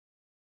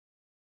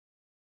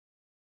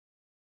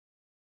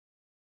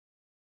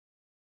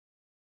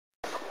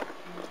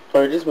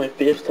Alright, this is my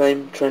 5th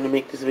time trying to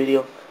make this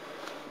video,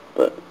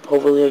 but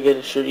hopefully I'll get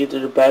it straight. Either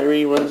the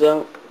battery runs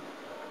out,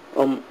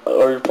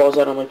 or it falls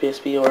out on my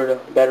PSP, or the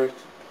battery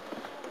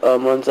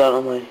runs out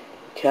on my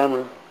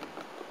camera.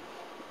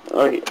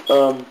 Alright,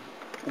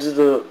 this is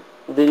the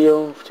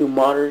video to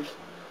modders,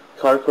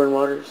 hardcore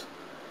modders.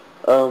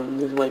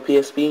 This is my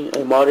PSP.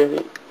 I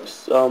modded it.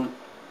 It's,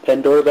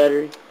 Pandora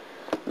battery.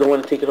 Don't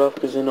want to take it off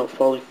because then it'll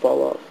probably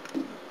fall off.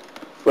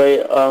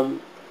 Right,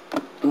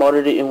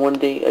 modded it in one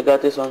day. I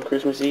got this on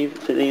Christmas Eve.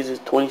 Today's is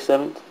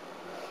 27th.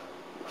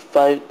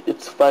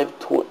 It's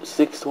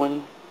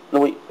 6:20. No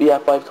wait, yeah,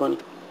 5:20.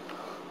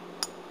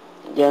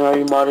 Yeah, I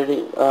already modded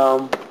it.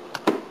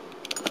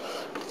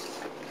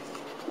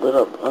 What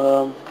up?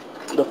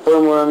 The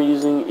firmware I'm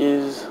using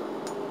is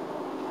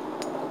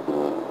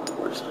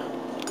where's it?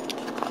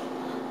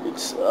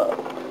 It's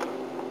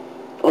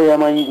oh yeah,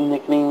 my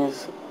nickname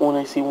is When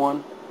I See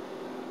One.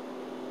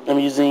 I'm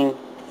using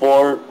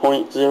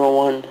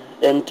 4.01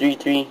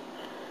 M332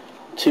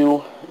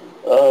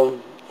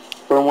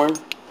 firmware.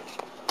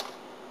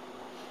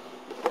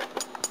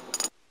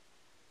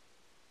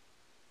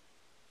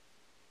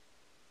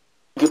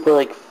 You can put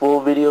like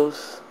full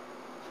videos,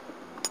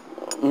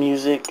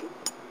 music,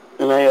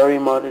 and I already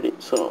modded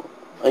it, so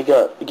I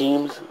got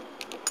games.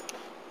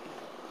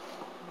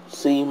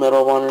 See,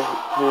 Medal of Honor.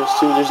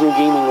 There's no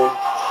gaming there.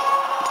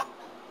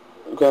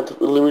 Got the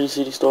Liberty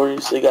City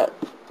Stories. They got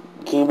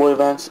Game Boy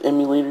Advance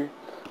emulator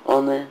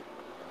on there.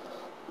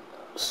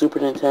 Super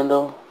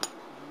Nintendo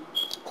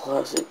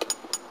Classic.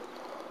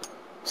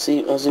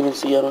 See, as you can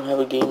see, I don't have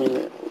a game in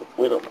there.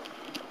 Wait up.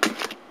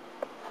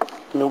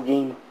 No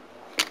game.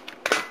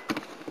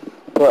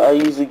 But I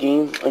use the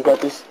game. I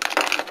got this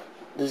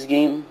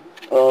game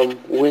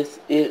with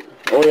it.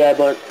 Oh yeah, I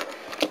bought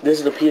this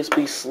is the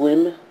PSP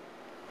Slim.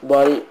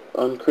 Bought it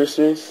on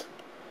Christmas.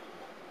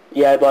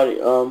 Yeah, I bought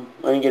it. I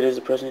didn't get it as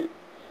a present.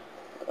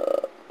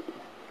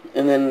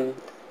 And then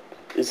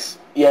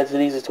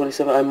today's the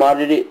 27th. I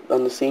modded it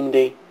on the same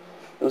day.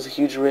 It was a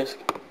huge risk,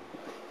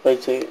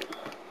 I'd say.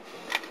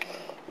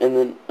 And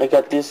then I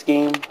got this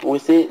game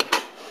with it.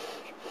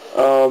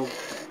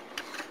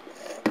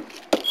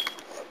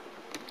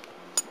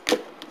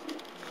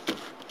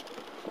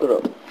 What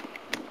up?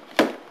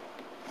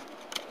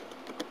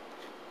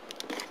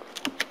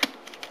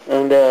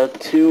 And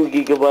 2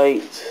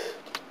 GB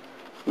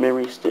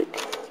memory stick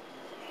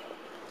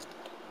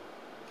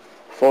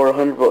for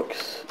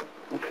 $100.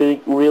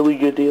 Really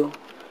good deal.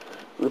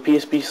 The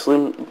PSP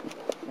Slim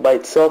by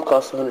itself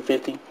costs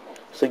 $150.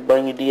 It's like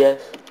buying a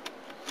DS,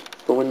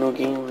 but with no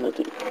game,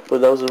 nothing.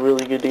 But that was a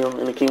really good deal,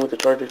 and it came with the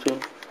charger too.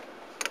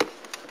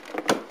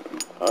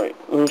 Alright,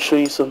 let me show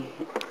you some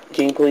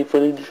gameplay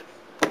footage.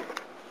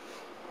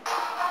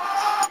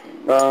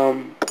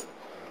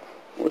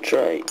 We'll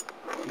try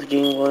the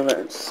Game Boy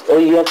Advance. Oh,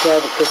 you have to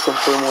have a custom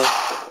firmware.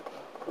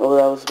 Oh,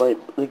 that was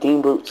the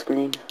Game Boot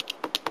screen.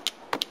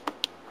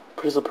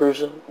 Prince of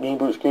Persia, Game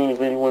Boot screen,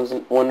 if anyone's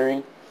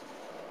wondering.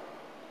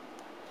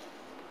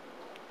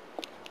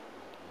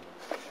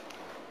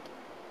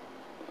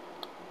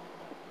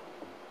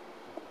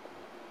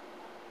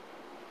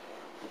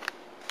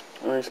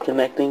 Alright, it's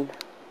connecting.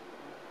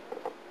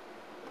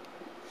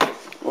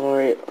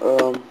 Alright,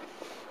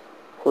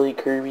 Holy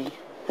Kirby.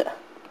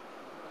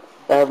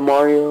 I have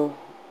Mario,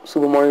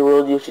 Super Mario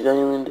World, Yoshi's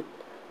Island,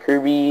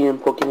 Kirby, and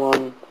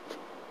Pokemon,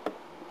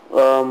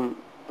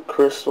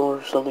 Crystal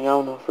or something, I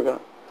don't know, I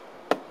forgot.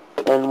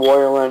 And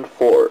Wario Land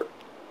 4.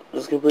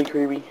 Just gonna play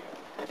Kirby.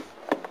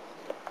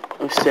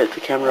 Let me set the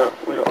camera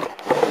up. Wait up.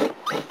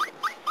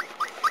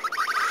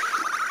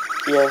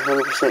 Yeah,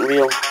 100%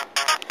 real.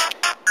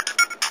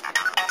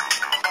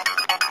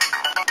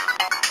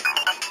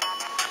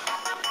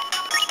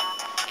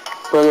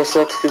 But that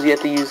sucks because you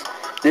have to use.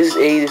 This is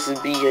A, this is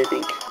B, I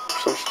think.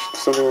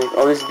 Something like.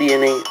 Oh, this is B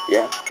and A.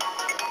 Yeah.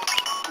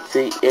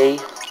 Say A.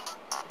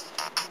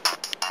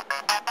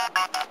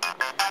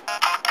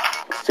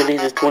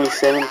 Today's the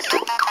 27th. So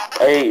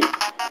I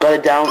got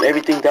it down,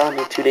 everything down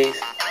in 2 days.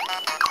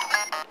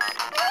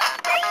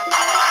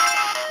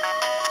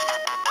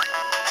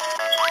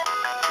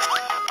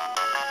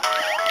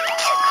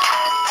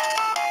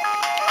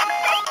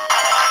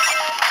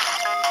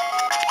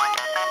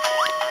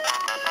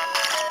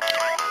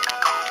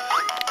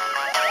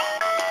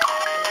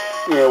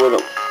 Yeah, what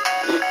up?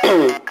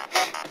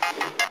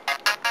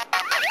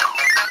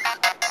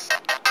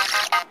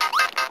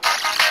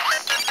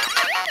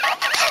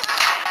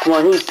 Come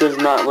on, who does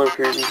not love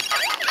Kirby?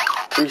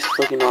 He's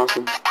fucking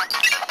awesome.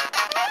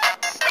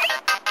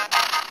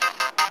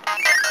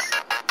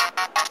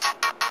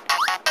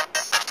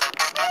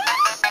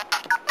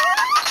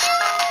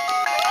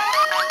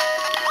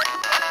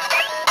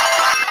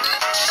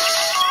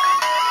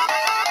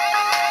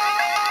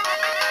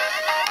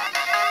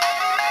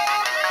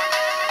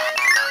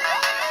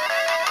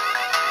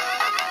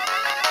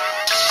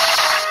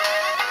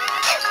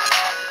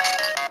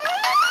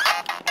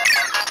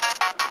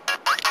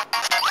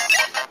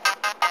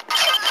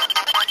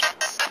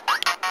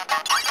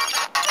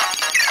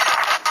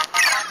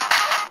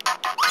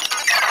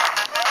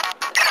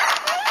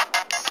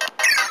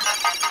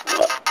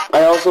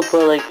 also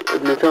put like a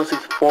Nintendo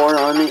 64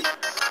 on it,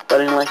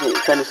 but I didn't like it.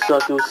 It kind of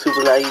sucked. It was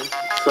super laggy,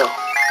 so I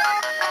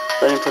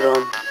didn't put it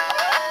on.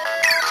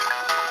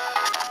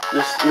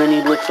 This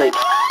mini looks like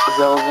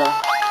Zelda.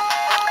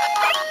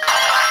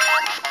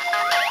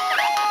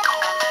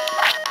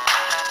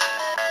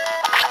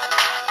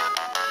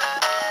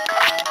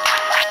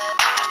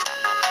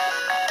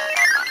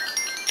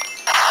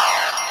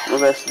 Oh,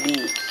 that's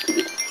D.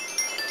 Stupid.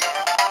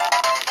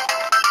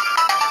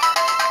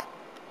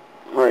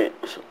 Alright,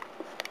 so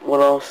what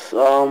else?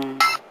 Oh.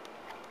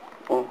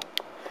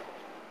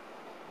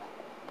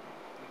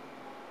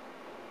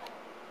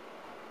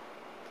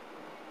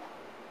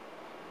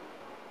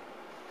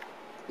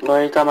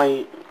 I thought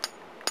my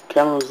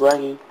camera was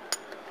lagging.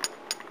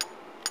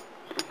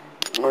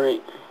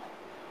 Alright.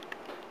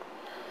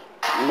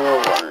 More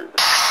water.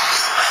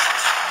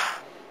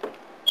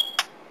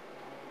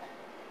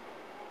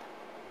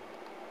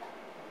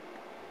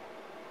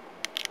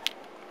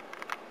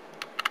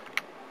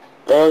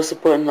 I also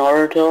put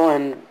Naruto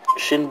and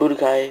Shin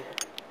Budokai.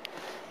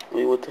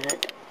 Wait, what the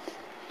heck?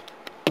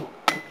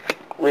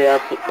 Wait,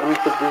 let me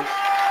put this.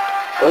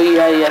 Oh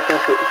yeah, I can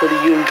put a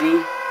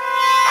UMG.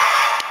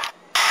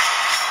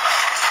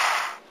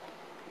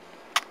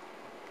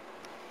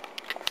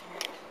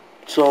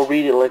 So I'll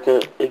read it like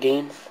a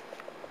game.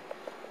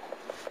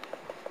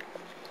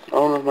 I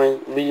don't know if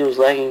my video is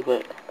lagging,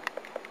 but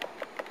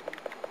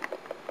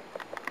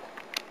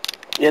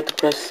you have to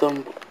press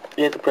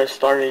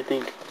start, I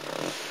think,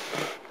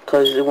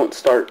 because it won't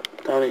start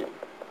without it.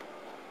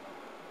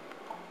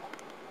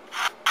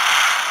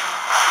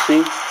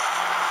 See?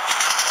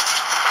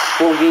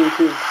 Full game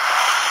too.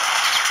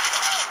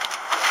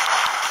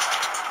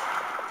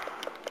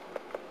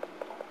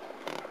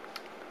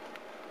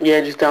 Yeah,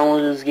 I just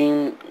downloaded this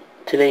game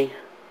today.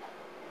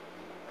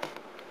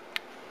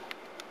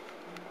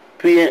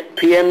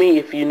 PM me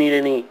if you need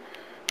any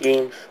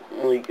games.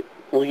 Like,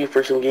 looking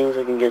for some games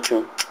I can get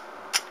you.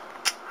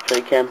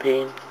 Try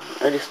campaign.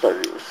 I just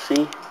started it.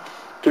 See?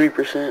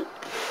 3%.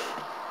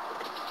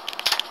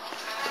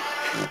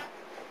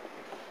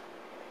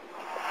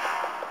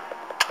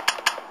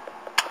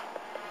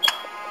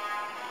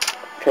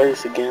 Try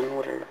this again,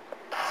 whatever.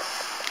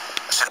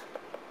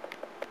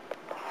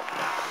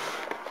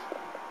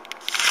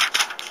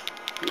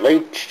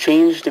 I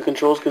changed the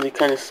controls because it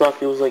kind of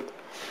sucked. It was like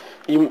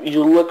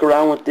you look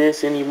around with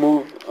this and you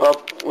move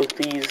up with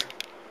these,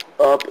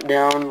 up,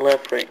 down,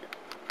 left, right.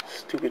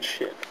 Stupid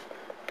shit.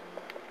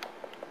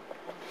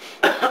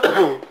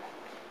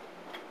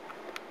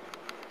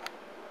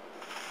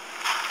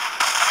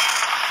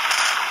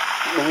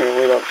 Here,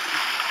 wait up.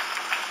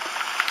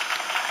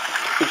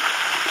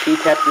 Can you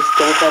tap this,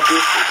 double tap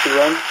this to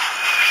run?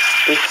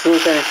 It still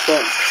kind of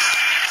sucks.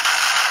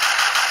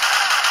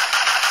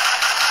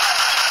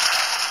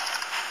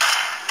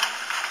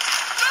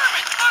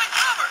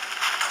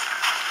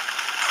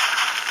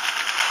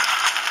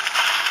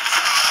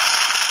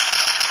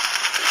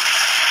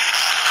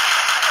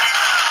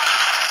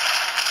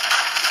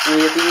 You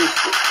have to use,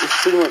 it's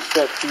pretty much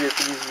sucks. You have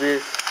to use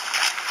this.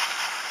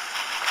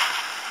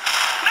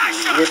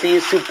 You have to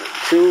use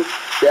two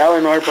the L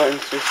and R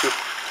buttons just to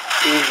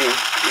easy.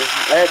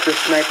 I have to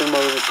sniper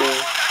mode the thing.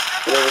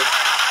 Whatever.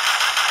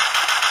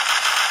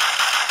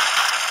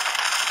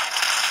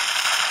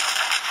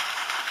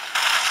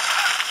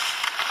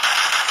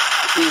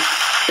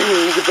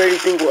 You can barely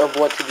think of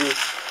what to do.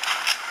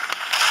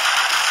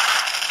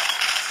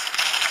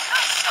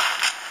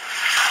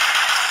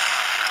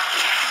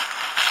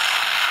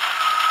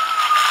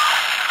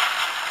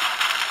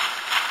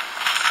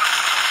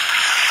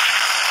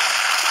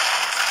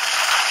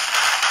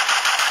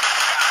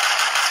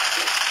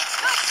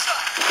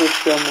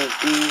 Push them with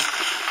these,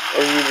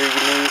 or either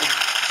grenade.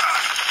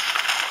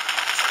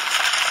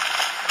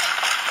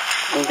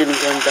 I'm getting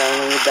gunned down,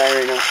 I'm gonna die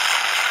right now.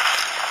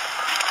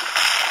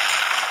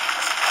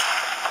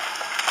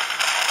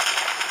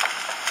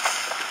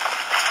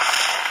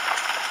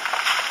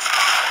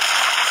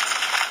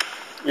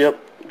 Yep,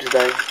 just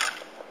died.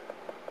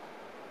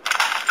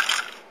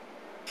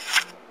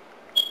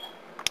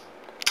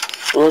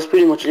 Well, that's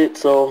pretty much it.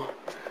 So,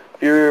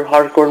 if you're a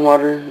hardcore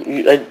modder,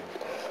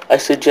 I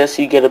suggest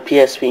you get a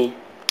PSP.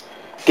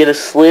 Get a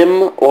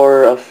slim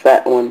or a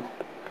fat one.